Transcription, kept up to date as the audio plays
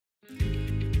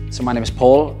So my name is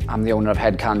Paul, I'm the owner of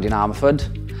Head Candy in Ammanford.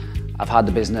 I've had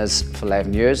the business for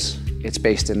 11 years. It's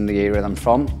based in the area that I'm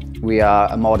from. We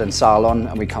are a modern salon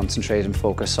and we concentrate and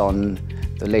focus on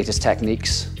the latest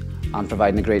techniques and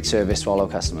providing a great service to all our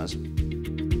customers.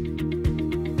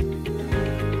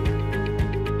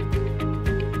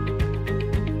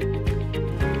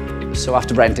 So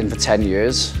after renting for 10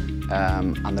 years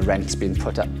and the rent's been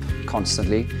put up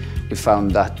constantly, we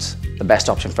found that the best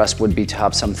option for us would be to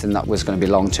have something that was going to be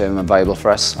long-term and viable for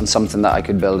us and something that I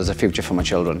could build as a future for my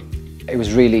children. It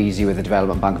was really easy with the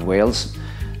Development Bank of Wales.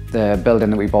 The building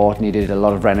that we bought needed a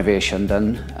lot of renovation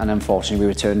done, and unfortunately we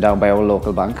were turned down by our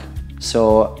local bank.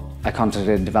 So I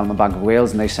contacted Development Bank of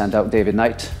Wales and they sent out David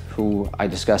Knight, who I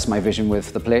discussed my vision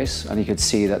with the place, and he could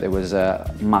see that there was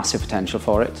a massive potential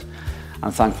for it.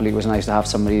 And thankfully it was nice to have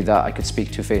somebody that I could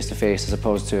speak to face as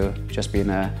opposed to just being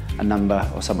a number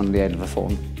or someone at the end of a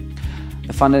phone.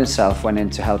 The funding itself went in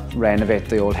to help renovate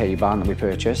the old hay barn that we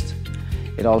purchased.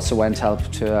 It also went to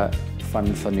help to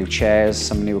fund for new chairs,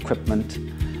 some new equipment,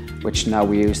 which now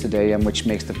we use today and which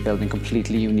makes the building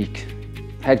completely unique.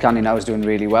 Head Candy now is doing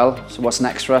really well, so what's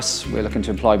next for us? We're looking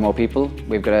to employ more people.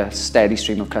 We've got a steady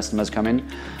stream of customers coming,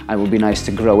 and it would be nice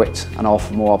to grow it and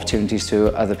offer more opportunities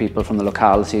to other people from the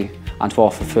locality and to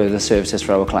offer further services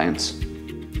for our clients.